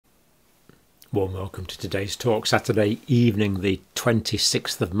Warm welcome to today's talk, Saturday evening, the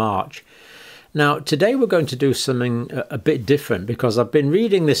 26th of March. Now, today we're going to do something a bit different because I've been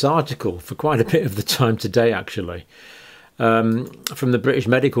reading this article for quite a bit of the time today, actually, from the British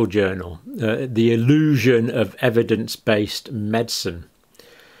Medical Journal, The Illusion of Evidence-Based Medicine.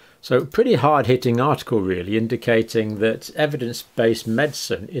 So, pretty hard-hitting article, really, indicating that evidence-based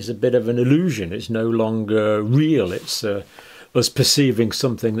medicine is a bit of an illusion. It's no longer real. It's us perceiving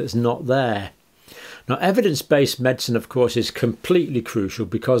something that's not there. Now, evidence-based medicine, of course, is completely crucial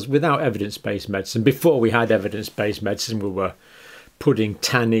because without evidence-based medicine, before we had evidence-based medicine, we were putting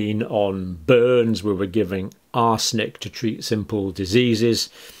tannin on burns, we were giving arsenic to treat simple diseases,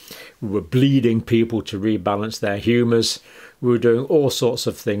 we were bleeding people to rebalance their humours, we were doing all sorts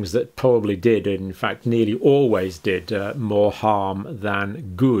of things that probably did, and in fact nearly always did, more harm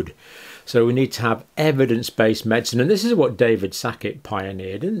than good. So we need to have evidence-based medicine, and this is what David Sackett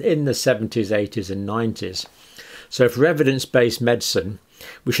pioneered in the 70s, 80s and 90s. So for evidence-based medicine,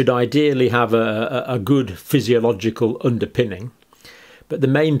 we should ideally have a good physiological underpinning. But the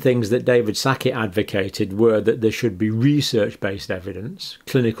main things that David Sackett advocated were that there should be research-based evidence,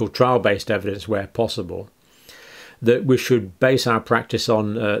 clinical trial-based evidence where possible, that we should base our practice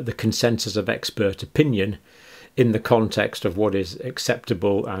on the consensus of expert opinion in the context of what is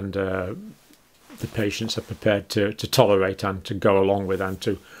acceptable and the patients are prepared to tolerate and to go along with and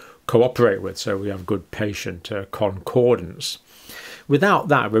to cooperate with, so we have good patient concordance. Without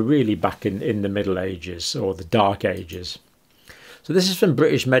that, we're really back in the Middle Ages or the Dark Ages. So this is from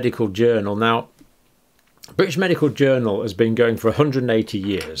British Medical Journal. Now, British Medical Journal has been going for 180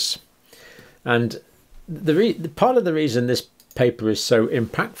 years, and part of the reason this paper is so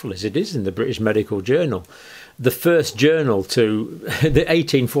impactful is it is in the British Medical Journal. The first journal to the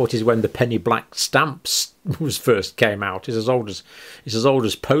 1840s, when the penny black stamps first came out, is as old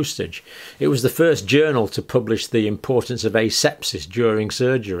as postage. It was the first journal to publish the importance of asepsis during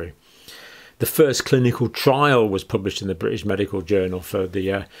surgery. The first clinical trial was published in the British Medical Journal for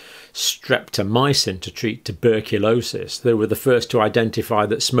the streptomycin to treat tuberculosis. They were the first to identify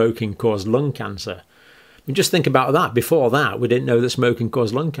that smoking caused lung cancer. I mean, just think about that. Before that, we didn't know that smoking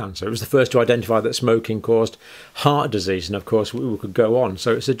caused lung cancer. It was the first to identify that smoking caused heart disease, and of course we could go on.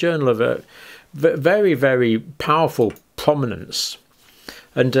 So it's a journal of a very, very powerful prominence.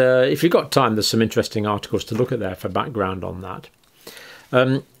 And if you've got time, there's some interesting articles to look at there for background on that.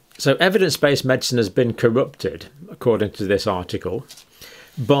 So evidence-based medicine has been corrupted, according to this article,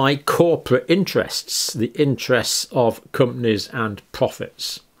 by corporate interests, the interests of companies and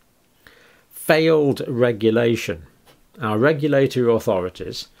profits. Failed regulation. Our regulatory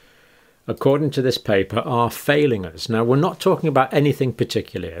authorities, according to this paper, are failing us. Now, we're not talking about anything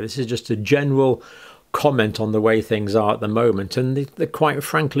particular. This is just a general comment on the way things are at the moment and the quite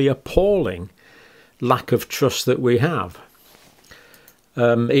frankly appalling lack of trust that we have.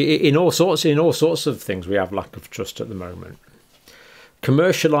 In all sorts of things we have lack of trust at the moment.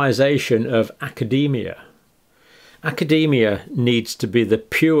 Commercialisation of academia. Academia needs to be the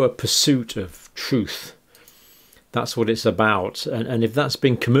pure pursuit of truth. That's what it's about. And if that's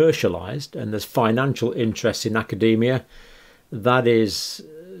been commercialised and there's financial interest in academia, that is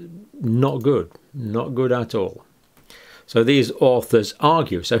not good. Not good at all. So these authors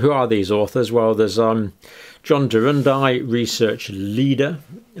argue. So who are these authors? Well, there's Jon Jureidini, research leader.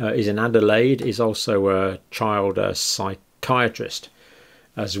 He's in Adelaide. He's also a child psychiatrist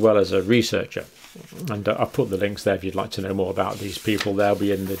as well as a researcher. And I'll put the links there if you'd like to know more about these people. They'll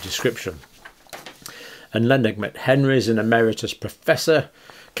be in the description. And McHenry is an Emeritus Professor,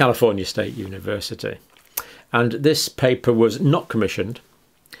 California State University. And this paper was not commissioned.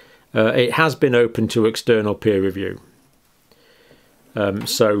 It has been open to external peer review.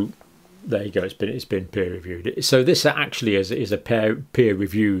 So there you go, it's been peer reviewed. So this actually is a peer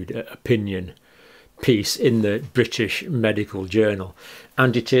reviewed opinion piece in the British Medical Journal.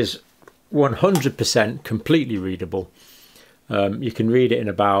 And it is 100% completely readable. You can read it in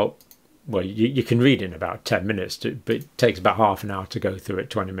about, well, you can read it in about 10 minutes, but it takes about half an hour to go through it,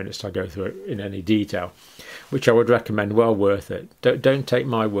 20 minutes to go through it in any detail, which I would recommend. Well worth it. Don't take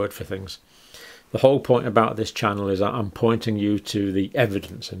my word for things. The whole point about this channel is I'm pointing you to the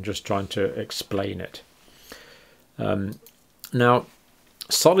evidence and just trying to explain it. Now,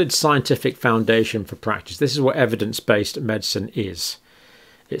 solid scientific foundation for practice. This is what evidence-based medicine is.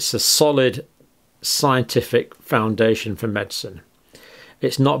 It's a solid scientific foundation for medicine.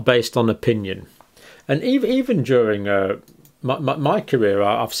 It's not based on opinion. And even during my career,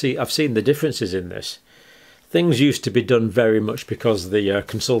 I've seen the differences in this. Things used to be done very much because the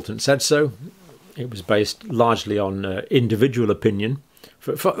consultant said so. It was based largely on individual opinion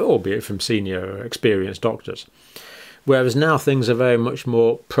albeit from senior experienced doctors. Whereas now things are very much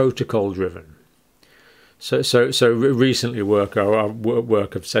more protocol driven. So recently work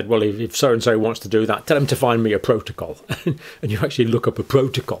have said, well, if so-and-so wants to do that, tell him to find me a protocol. And you actually look up a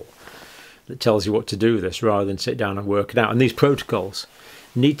protocol that tells you what to do with this rather than sit down and work it out. And these protocols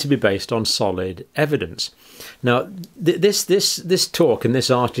need to be based on solid evidence. Now, this talk and this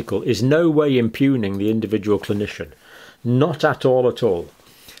article is no way impugning the individual clinician. Not at all at all.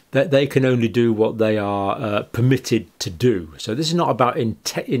 That they can only do what they are permitted to do. So this is not about the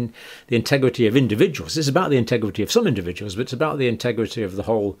integrity of individuals. This is about the integrity of some individuals, but it's about the integrity of the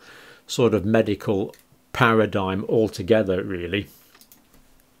whole sort of medical paradigm altogether, really.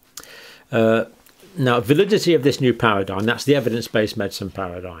 Now, validity of this new paradigm, that's the evidence-based medicine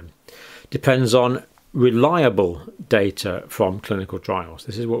paradigm, depends on reliable data from clinical trials.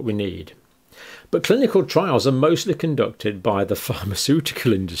 This is what we need. But clinical trials are mostly conducted by the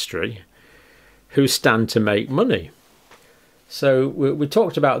pharmaceutical industry, who stand to make money. So we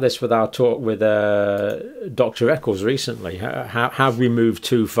talked about this with our talk with Dr. Eccles recently. Have we moved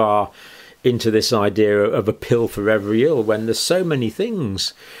too far into this idea of a pill for every ill when there's so many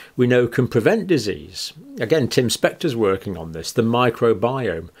things we know can prevent disease? Again, Tim Spector's working on this, the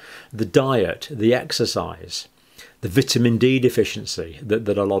microbiome, the diet, the exercise, the vitamin D deficiency that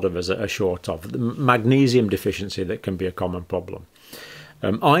a lot of us are short of, the magnesium deficiency that can be a common problem,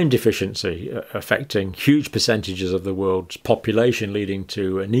 iron deficiency affecting huge percentages of the world's population leading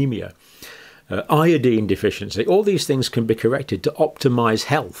to anemia, iodine deficiency. All these things can be corrected to optimize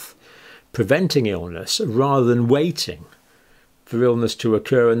health, preventing illness rather than waiting for illness to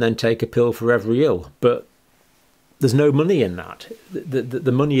occur and then take a pill for every ill. But there's no money in that.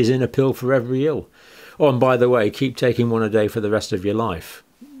 The money is in a pill for every ill. Oh, and by the way, keep taking one a day for the rest of your life.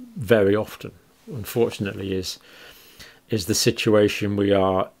 Very often, unfortunately, is the situation we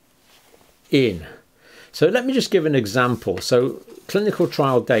are in. So let me just give an example. So clinical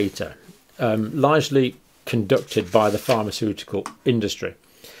trial data, largely conducted by the pharmaceutical industry.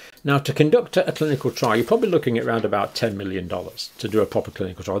 Now, to conduct a clinical trial, you're probably looking at around about $10 million to do a proper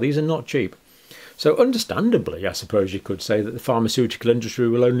clinical trial. These are not cheap. So understandably, I suppose you could say that the pharmaceutical industry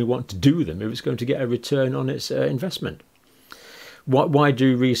will only want to do them if it's going to get a return on its investment. Why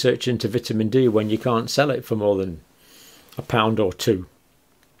do research into vitamin D when you can't sell it for more than £1 or £2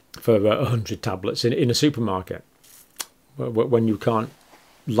 for 100 tablets in a supermarket? When you can't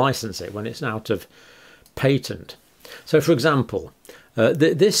license it, when it's out of patent. So, for example,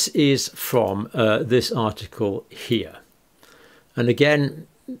 this is from this article here. And again,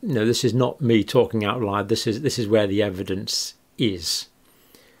 no, this is not me talking out loud. This is where the evidence is.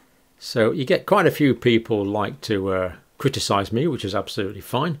 So you get quite a few people like to criticise me, which is absolutely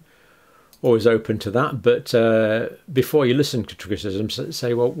fine. Always open to that. But before you listen to criticism,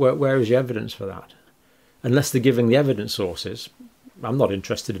 say, well, where is your evidence for that? Unless they're giving the evidence sources, I'm not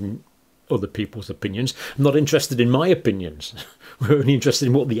interested in other people's opinions. I'm not interested in my opinions. We're only interested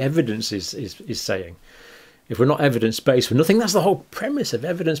in what the evidence is saying. If we're not evidence-based for nothing, that's the whole premise of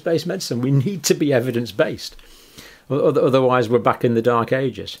evidence-based medicine. We need to be evidence-based. Otherwise, we're back in the dark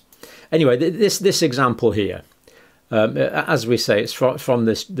ages. Anyway, this example here, as we say, it's from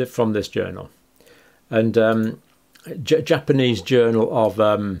this journal, and Japanese Journal of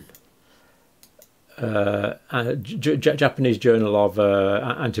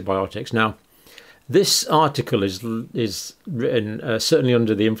Antibiotics. Now, this article is written certainly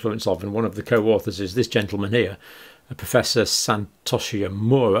under the influence of, and one of the co-authors is this gentleman here, Professor Satoshi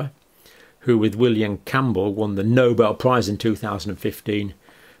Ōmura, who with William Campbell won the Nobel Prize in 2015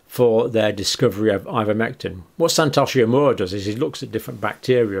 for their discovery of ivermectin. What Satoshi Ōmura does is he looks at different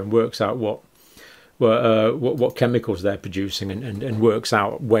bacteria and works out what chemicals they're producing and works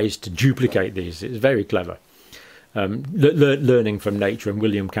out ways to duplicate these. It's very clever. Learning from nature, and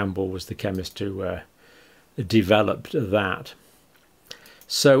William Campbell was the chemist who developed that.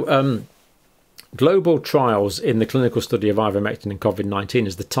 So global trials in the clinical study of ivermectin in COVID-19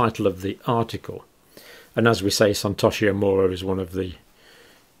 is the title of the article, and as we say, Satoshi Ōmura is one of the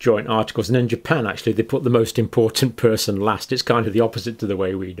joint articles. And in Japan, actually, they put the most important person last. It's kind of the opposite to the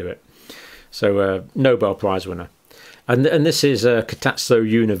way we do it. So Nobel Prize winner, and this is Kitasato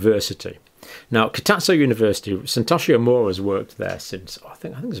University. Now, Kitasato University, Satoshi Ōmura has worked there since I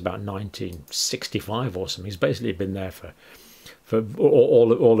think it's about 1965 or something. He's basically been there for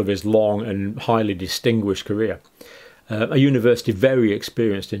all of his long and highly distinguished career. A university very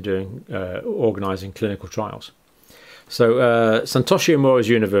experienced in doing organising clinical trials. So Satoshi Ōmura's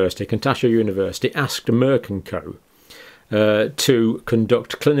university, Kitasato University, asked Merck Co to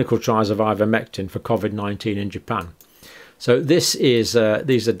conduct clinical trials of ivermectin for COVID-19 in Japan. So this is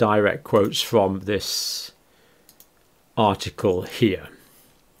these are direct quotes from this article here.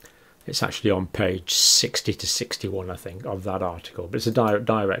 It's actually on page 60 to 61, I think, of that article, but it's a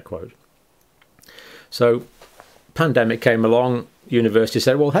direct quote. So pandemic came along, university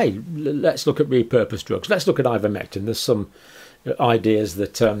said, well, hey, let's look at repurposed drugs. Let's look at ivermectin. There's some ideas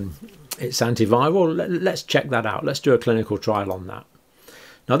that it's antiviral. Let's check that out. Let's do a clinical trial on that.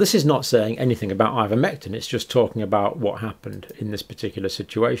 Now, this is not saying anything about ivermectin. It's just talking about what happened in this particular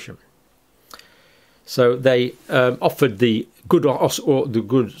situation. So they offered the good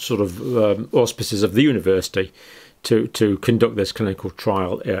sort of auspices of the university to conduct this clinical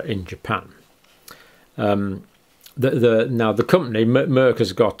trial in Japan. Now the company Merck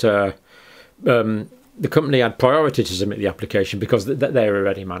has got the company had priority to submit the application because they were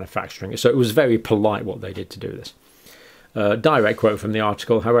already manufacturing it. So it was very polite what they did to do this. Direct quote from the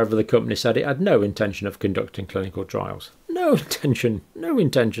article. However, the company said it had no intention of conducting clinical trials. No intention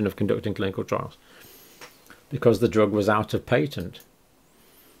of conducting clinical trials. Because the drug was out of patent.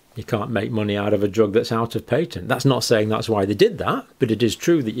 You can't make money out of a drug that's out of patent. That's not saying that's why they did that, but it is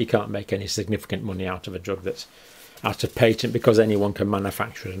true that you can't make any significant money out of a drug that's out of patent because anyone can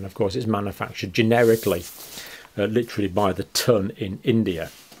manufacture it. And of course, it's manufactured generically, literally by the ton in India.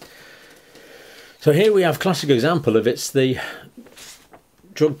 So here we have a classic example of it's the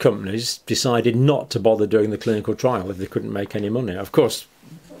drug companies decided not to bother doing the clinical trial if they couldn't make any money. Of course,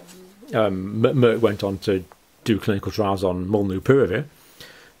 Merck went on to do clinical trials on molnupiravir.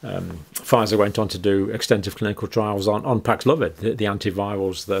 Pfizer went on to do extensive clinical trials on Paxlovid, the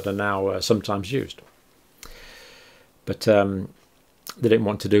antivirals that are now sometimes used. But they didn't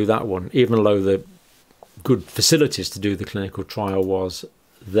want to do that one, even though the good facilities to do the clinical trial was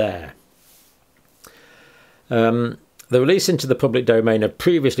there. The release into the public domain of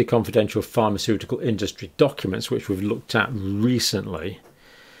previously confidential pharmaceutical industry documents, which we've looked at recently,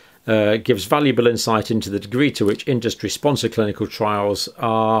 gives valuable insight into the degree to which industry-sponsored clinical trials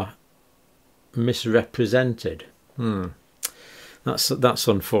are misrepresented. That's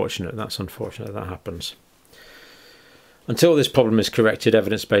unfortunate. That's unfortunate that happens. Until this problem is corrected,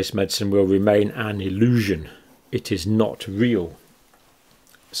 evidence-based medicine will remain an illusion. It is not real.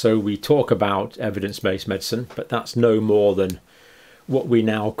 So we talk about evidence-based medicine, but that's no more than what we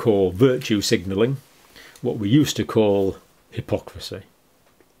now call virtue signalling, what we used to call hypocrisy.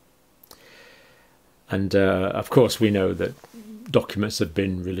 And of course, we know that documents have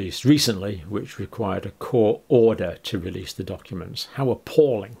been released recently which required a court order to release the documents. How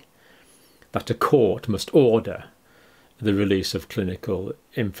appalling that a court must order the release of clinical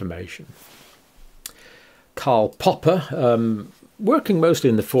information. Karl Popper, working mostly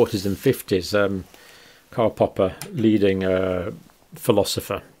in the 40s and 50s, Karl Popper, leading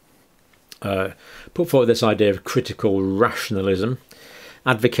philosopher, put forward this idea of critical rationalism,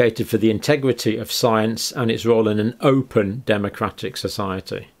 advocated for the integrity of science and its role in an open democratic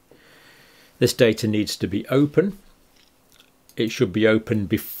society. This data needs to be open. It should be open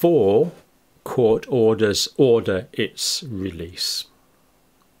before court orders order its release.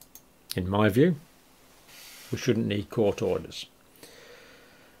 In my view, we shouldn't need court orders.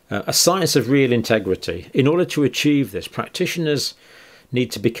 A science of real integrity. In order to achieve this, practitioners need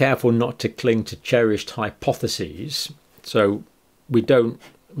to be careful not to cling to cherished hypotheses. So we don't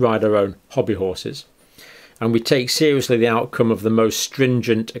ride our own hobby horses, and we take seriously the outcome of the most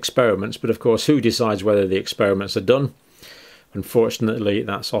stringent experiments. But of course, who decides whether the experiments are done? Unfortunately,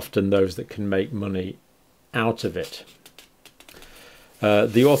 that's often those that can make money out of it.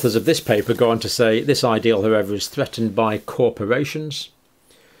 The authors of this paper go on to say, this ideal, however, is threatened by corporations.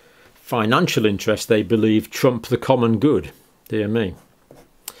 Financial interests, they believe, trump the common good. Dear me.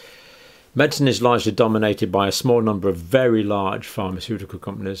 Medicine is largely dominated by a small number of very large pharmaceutical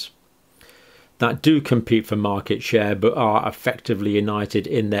companies that do compete for market share but are effectively united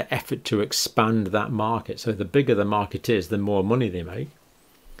in their effort to expand that market. So the bigger the market is, the more money they make.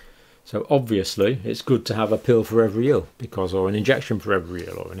 So obviously it's good to have a pill for every ill, because, or an injection for every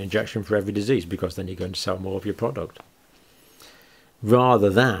ill, or an injection for every disease, because then you're going to sell more of your product. Rather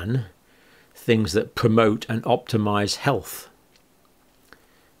than things that promote and optimize health.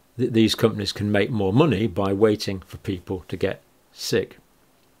 These companies can make more money by waiting for people to get sick.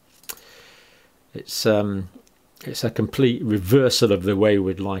 It's a complete reversal of the way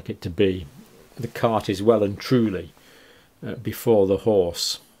we'd like it to be. The cart is well and truly before the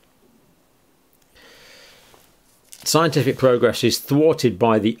horse. Scientific progress is thwarted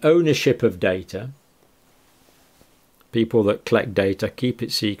by the ownership of data. People that collect data keep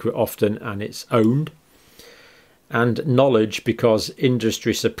it secret often, and it's owned. And knowledge, because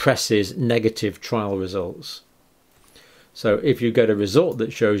industry suppresses negative trial results. So if you get a result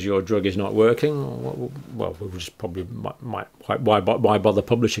that shows your drug is not working, well, we'll just probably why bother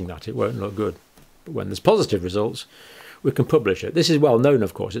publishing that? It won't look good. But when there's positive results, we can publish it. This is well known,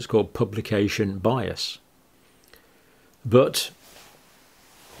 of course. It's called publication bias. But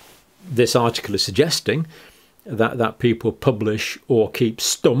this article is suggesting that people publish or keep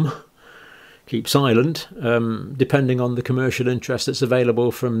silent, depending on the commercial interest that's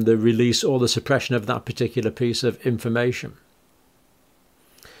available from the release or the suppression of that particular piece of information.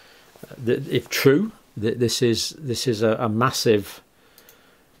 If true, this is a massively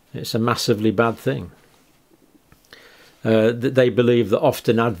bad thing. They believe that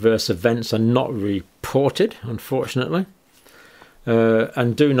often adverse events are not reported, unfortunately,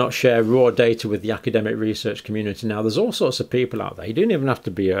 and do not share raw data with the academic research community. Now, there's all sorts of people out there. You don't even have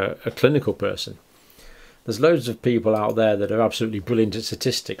to be a clinical person. There's loads of people out there that are absolutely brilliant at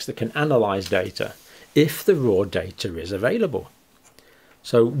statistics that can analyse data if the raw data is available.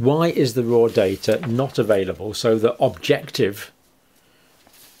 So why is the raw data not available so that objective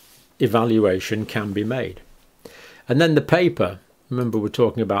evaluation can be made? And then the paper, remember we're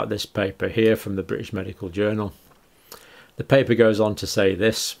talking about this paper here from the British Medical Journal. The paper goes on to say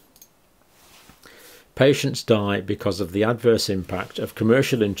this: patients die because of the adverse impact of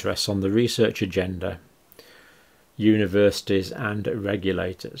commercial interests on the research agenda, universities and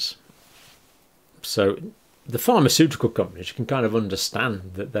regulators. So the pharmaceutical companies can kind of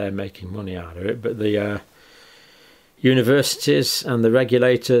understand that they're making money out of it, but the universities and the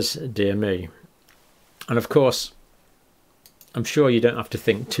regulators, dear me. And of course, I'm sure you don't have to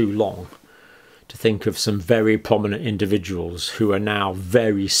think too long to think of some very prominent individuals who are now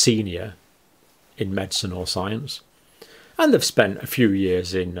very senior in medicine or science, and they've spent a few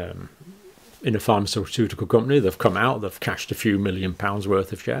years in a pharmaceutical company. They've come out, they've cashed a few £1 million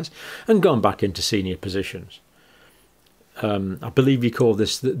worth of shares and gone back into senior positions. I believe you call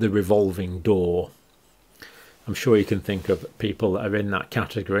this the revolving door. I'm sure you can think of people that are in that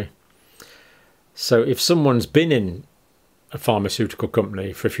category. So if someone's been in a pharmaceutical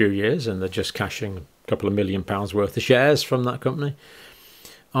company for a few years and they're just cashing a couple of £1 million worth of shares from that company,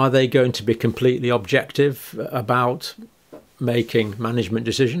 are they going to be completely objective about making management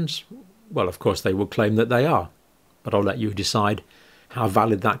decisions? Well, of course they would claim that they are, but I'll let you decide how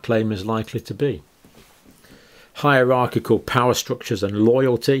valid that claim is likely to be. Hierarchical power structures and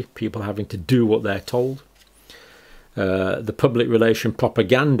loyalty, people having to do what they're told. The public relation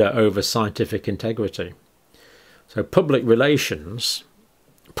propaganda over scientific integrity. So public relations,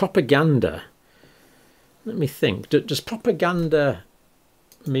 propaganda, let me think, does propaganda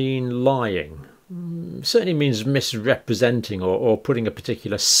mean lying? Certainly means misrepresenting or putting a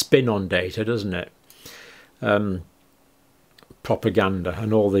particular spin on data, doesn't it? Propaganda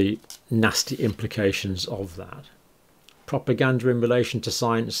and all the nasty implications of that. Propaganda in relation to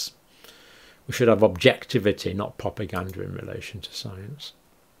science, we should have objectivity, not propaganda in relation to science.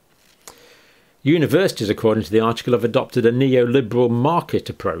 Universities, according to the article, have adopted a neoliberal market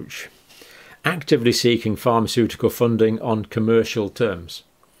approach, actively seeking pharmaceutical funding on commercial terms.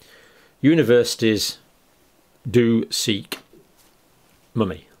 Universities do seek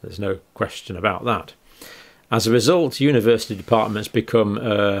money, there's no question about that. As a result, university departments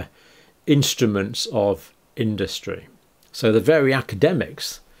become instruments of industry. So the very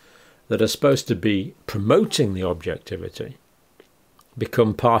academics that are supposed to be promoting the objectivity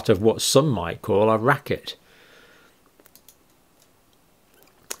become part of what some might call a racket.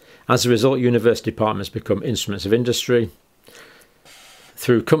 As a result, university departments become instruments of industry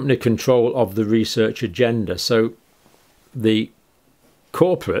through company control of the research agenda. So the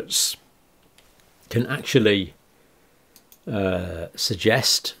corporates can actually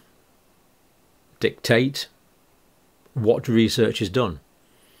suggest, dictate what research is done.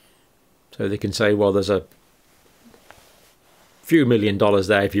 So they can say, well, there's a few $1 million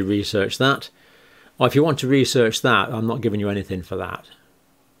there if you research that, or if you want to research that, I'm not giving you anything for that.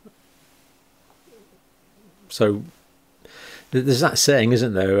 So there's that saying,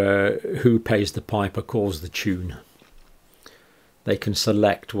 isn't there, who pays the piper calls the tune. They can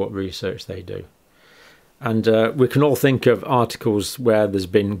select what research they do. And we can all think of articles where there's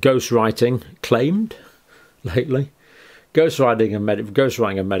been ghostwriting claimed lately, ghostwriting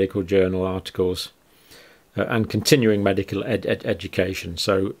of medical journal articles, and continuing medical education.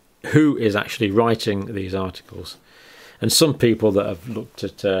 So who is actually writing these articles? And some people that have looked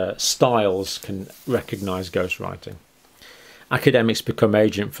at styles can recognise ghostwriting. Academics become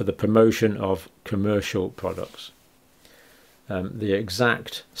agent for the promotion of commercial products. The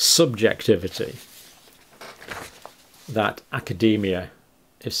exact subjectivity that academia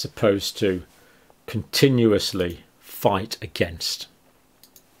is supposed to continuously fight against.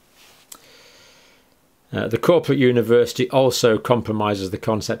 The corporate university also compromises the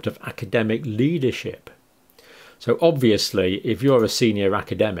concept of academic leadership. So obviously, if you're a senior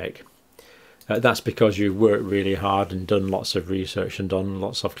academic, that's because you've worked really hard and done lots of research and done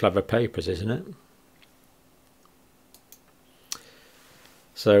lots of clever papers, isn't it?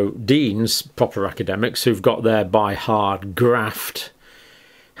 So deans, proper academics, who've got there by hard graft,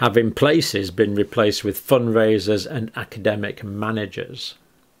 have in places been replaced with fundraisers and academic managers.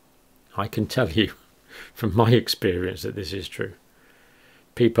 I can tell you from my experience that this is true.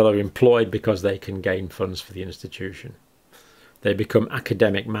 People are employed because they can gain funds for the institution. They become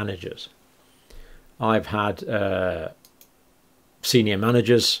academic managers. I've had senior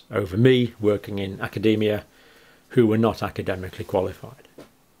managers over me working in academia who were not academically qualified.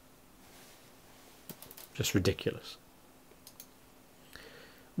 Just ridiculous.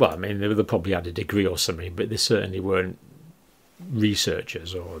 Well, I mean, they probably had a degree or something, but they certainly weren't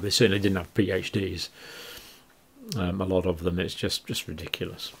researchers, or they certainly didn't have PhDs. A lot of them, it's just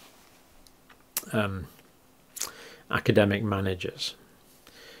ridiculous. Academic managers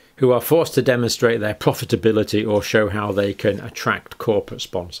who are forced to demonstrate their profitability or show how they can attract corporate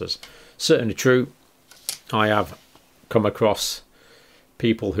sponsors. Certainly true. I have come across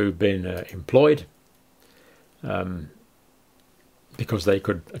people who've been employed because they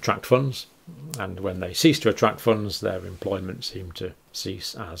could attract funds, and when they cease to attract funds, their employment seemed to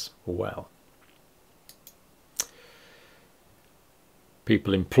cease as well.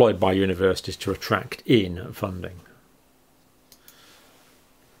 People employed by universities to attract in funding.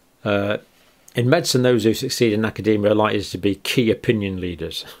 In medicine, those who succeed in academia are likely to be key opinion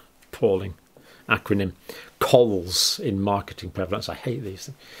leaders. Appalling acronym. COLS in marketing prevalence. I hate these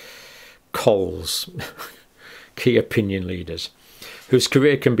things. COLS. Key opinion leaders, whose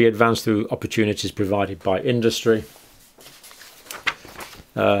career can be advanced through opportunities provided by industry.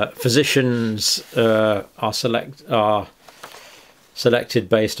 Physicians are selected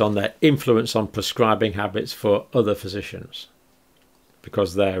based on their influence on prescribing habits for other physicians,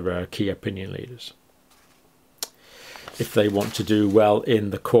 because they're key opinion leaders. If they want to do well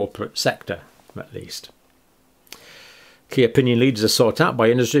in the corporate sector, at least. Key opinion leaders are sought out by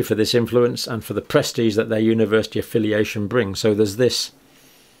industry for this influence and for the prestige that their university affiliation brings. So there's this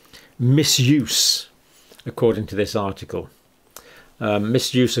misuse, according to this article.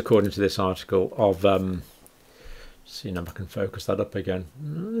 According to this article, of... see if I can focus that up again.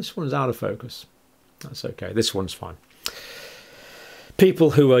 This one's out of focus. That's okay. This one's fine.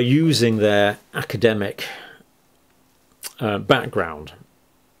 People who are using their academic background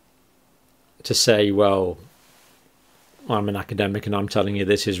to say, well, I'm an academic and I'm telling you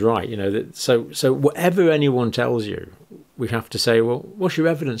this is right. You know, so whatever anyone tells you, we have to say, well, what's your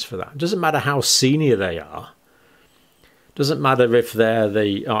evidence for that? It doesn't matter how senior they are. It doesn't matter if they're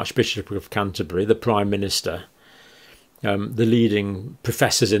the Archbishop of Canterbury, the Prime Minister, the leading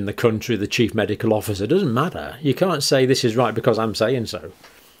professors in the country, the chief medical officer. It doesn't matter. You can't say this is right because I'm saying so.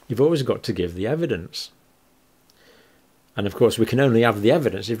 You've always got to give the evidence. And of course, we can only have the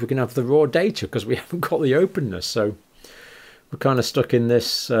evidence if we can have the raw data, because we haven't got the openness. So we're kind of stuck in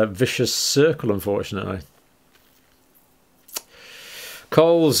this vicious circle, unfortunately.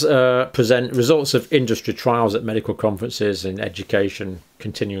 Coles present results of industry trials at medical conferences in education,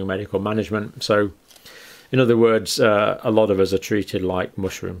 continuing medical management. So in other words, a lot of us are treated like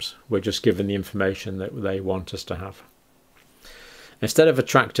mushrooms. We're just given the information that they want us to have. Instead of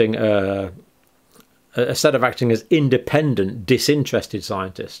acting as independent, disinterested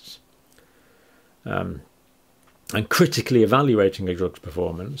scientists and critically evaluating a drug's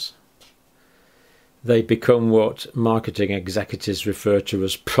performance, they become what marketing executives refer to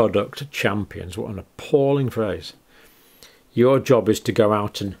as product champions. What an appalling phrase. Your job is to go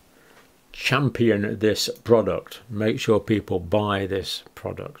out and champion this product, make sure people buy this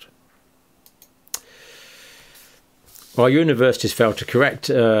product. While universities fail to correct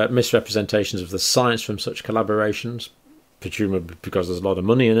misrepresentations of the science from such collaborations, presumably because there's a lot of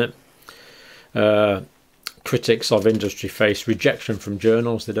money in it, critics of industry face rejection from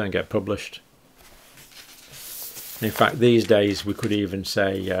journals. They don't get published. In fact, these days we could even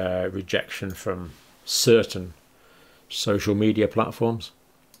say rejection from certain social media platforms.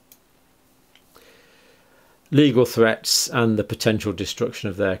 Legal threats and the potential destruction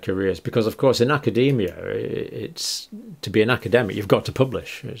of their careers, because of course in academia, it's to be an academic you've got to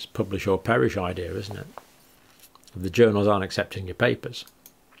publish. It's publish or perish idea, isn't it? If the journals aren't accepting your papers,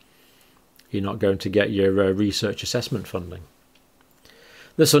 you're not going to get your research assessment funding.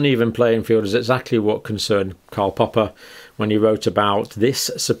 This uneven playing field is exactly what concerned Karl Popper when he wrote about this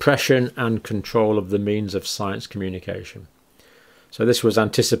suppression and control of the means of science communication. So this was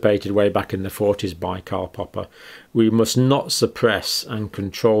anticipated way back in the 40s by Karl Popper. We must not suppress and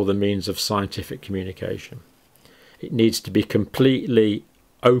control the means of scientific communication. It needs to be completely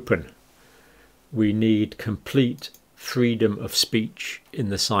open. We need complete freedom of speech in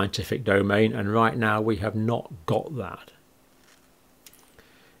the scientific domain, and right now we have not got that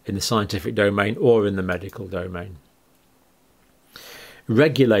in the scientific domain or in the medical domain.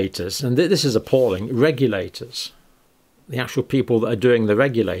 Regulators, and this is appalling, regulators, the actual people that are doing the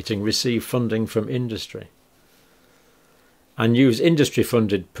regulating, receive funding from industry and use industry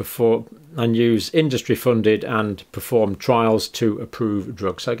funded and perform trials to approve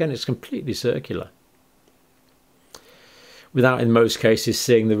drugs. So again, it's completely circular, without in most cases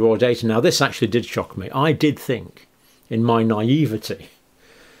seeing the raw data. Now this actually did shock me. I did think, in my naivety,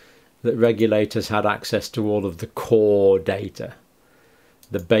 that regulators had access to all of the core data,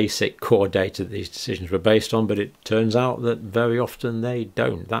 the basic core data that these decisions were based on, but it turns out that very often they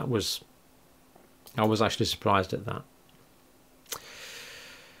don't. I was actually surprised at that.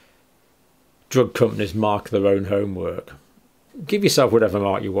 Drug companies mark their own homework. Give yourself whatever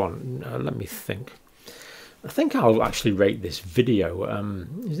mark you want. Let me think. I think I'll actually rate this video.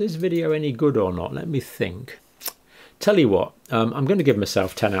 Is this video any good or not? Let me think. Tell you what, I'm going to give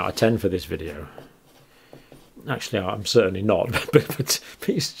myself 10 out of 10 for this video. Actually, I'm certainly not, but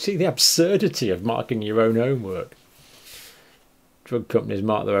you see the absurdity of marking your own homework. Drug companies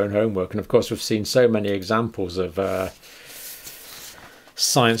mark their own homework, and of course we've seen so many examples of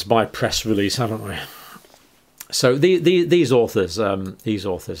science by press release, haven't we? So these authors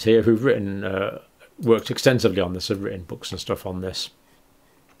here who've written, worked extensively on this, have written books and stuff on this.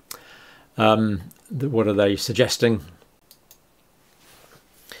 What are they suggesting?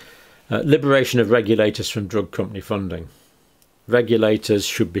 Liberation of regulators from drug company funding. Regulators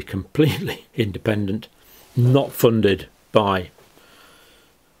should be completely independent, not funded by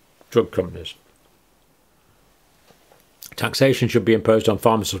drug companies. Taxation should be imposed on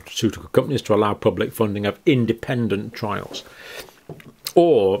pharmaceutical companies to allow public funding of independent trials.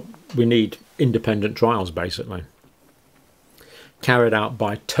 Or we need independent trials, basically, carried out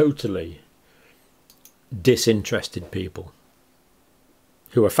by totally disinterested people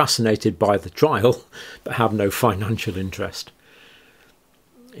who are fascinated by the trial but have no financial interest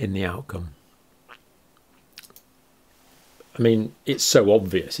in the outcome. I mean, it's so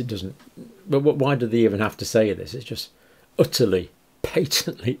obvious, it doesn't... But why do they even have to say this? It's just utterly,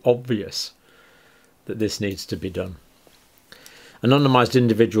 patently obvious that this needs to be done. Anonymised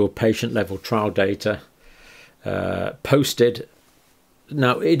individual patient-level trial data posted.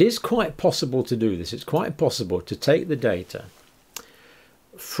 Now, it is quite possible to do this. It's quite possible to take the data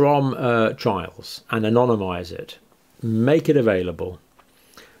from trials and anonymise it, make it available,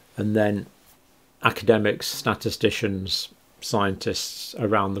 and then academics, statisticians, scientists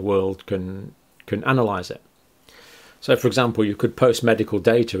around the world can analyse it. So, for example, you could post medical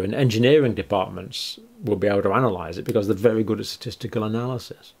data and engineering departments will be able to analyse it because they're very good at statistical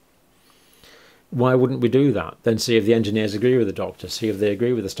analysis. Why wouldn't we do that? Then see if the engineers agree with the doctors, see if they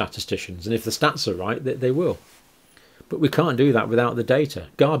agree with the statisticians, and if the stats are right, they will. But we can't do that without the data.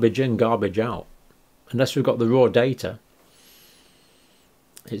 Garbage in, garbage out. Unless we've got the raw data,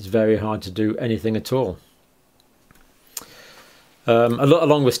 it's very hard to do anything at all.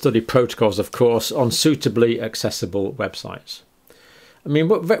 Along with study protocols, of course, on suitably accessible websites. I mean,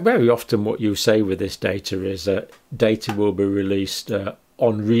 very often what you say with this data is data will be released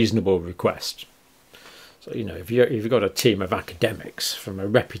on reasonable request. So, you know, if you've got a team of academics from a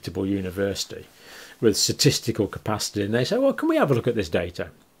reputable university with statistical capacity and they say, well, can we have a look at this data?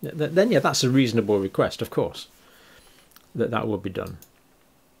 Then, yeah, that's a reasonable request, of course, that will be done.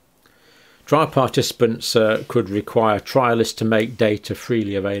 Trial participants could require trialists to make data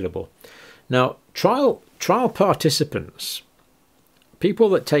freely available. Now, trial participants, people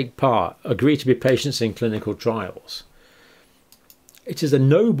that take part, agree to be patients in clinical trials. It is a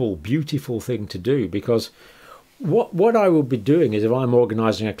noble, beautiful thing to do, because what I will be doing is, if I'm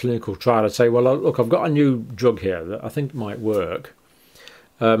organising a clinical trial, I'd say, well, look, I've got a new drug here that I think might work.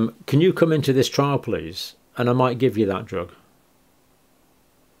 Can you come into this trial, please? And I might give you that drug.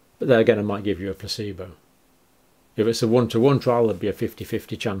 But then again, I might give you a placebo. If it's a one-to-one trial, there'd be a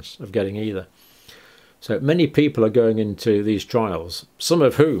 50-50 chance of getting either. So many people are going into these trials, some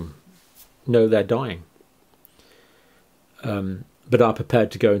of whom know they're dying, but are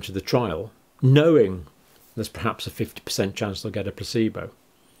prepared to go into the trial, knowing there's perhaps a 50% chance they'll get a placebo,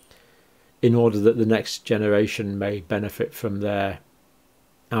 in order that the next generation may benefit from their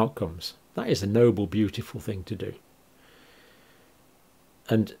outcomes. That is a noble, beautiful thing to do.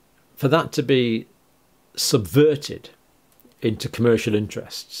 And for that to be subverted into commercial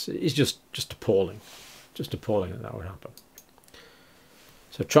interests is just appalling. Just appalling that would happen.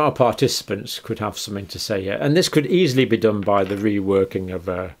 So trial participants could have something to say here. And this could easily be done by the reworking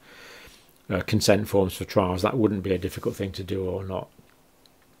of consent forms for trials. That wouldn't be a difficult thing to do or not.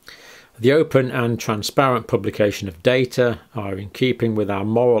 The open and transparent publication of data are in keeping with our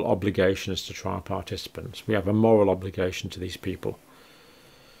moral obligations to trial participants. We have a moral obligation to these people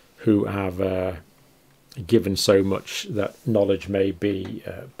who have given so much that knowledge may be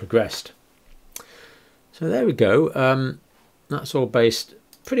progressed. So there we go. That's all based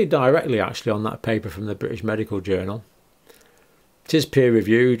pretty directly actually on that paper from the British Medical Journal. It is peer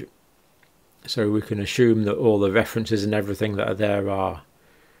reviewed, so we can assume that all the references and everything that are there are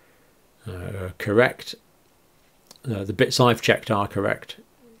correct. The bits I've checked are correct,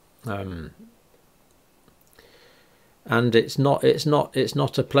 and it's not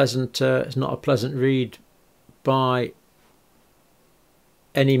a pleasant read by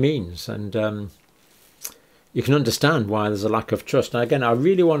any means, and you can understand why there's a lack of trust. Now, again, I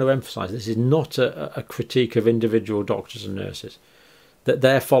really want to emphasise this is not a critique of individual doctors and nurses, that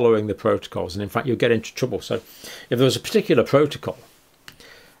they're following the protocols, and in fact you'll get into trouble. So if there was a particular protocol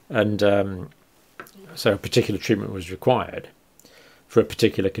and so a particular treatment was required for a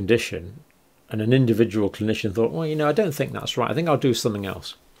particular condition, and an individual clinician thought, well, I don't think that's right, I think I'll do something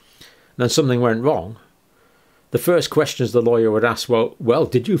else, and then something went wrong, the first questions the lawyer would ask, well,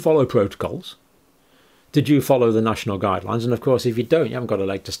 did you follow protocols? Did you follow the national guidelines? And of course, if you don't, you haven't got a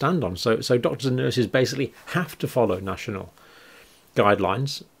leg to stand on. So doctors and nurses basically have to follow national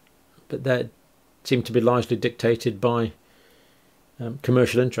guidelines, but they seem to be largely dictated by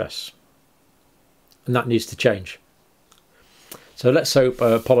commercial interests, and that needs to change. So let's hope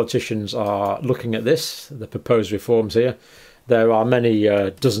politicians are looking at this, the proposed reforms here. There are many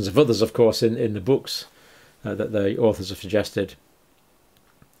dozens of others, of course, in the books that the authors have suggested,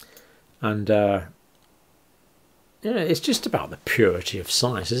 and it's just about the purity of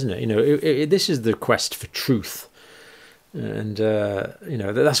science, isn't it? This is the quest for truth, and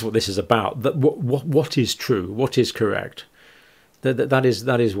that's what this is about. That what is true, what is correct.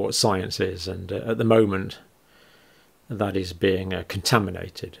 That is what science is, and at the moment, that is being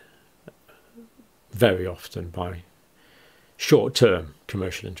contaminated very often by short-term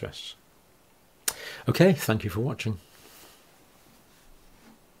commercial interests. Okay, thank you for watching.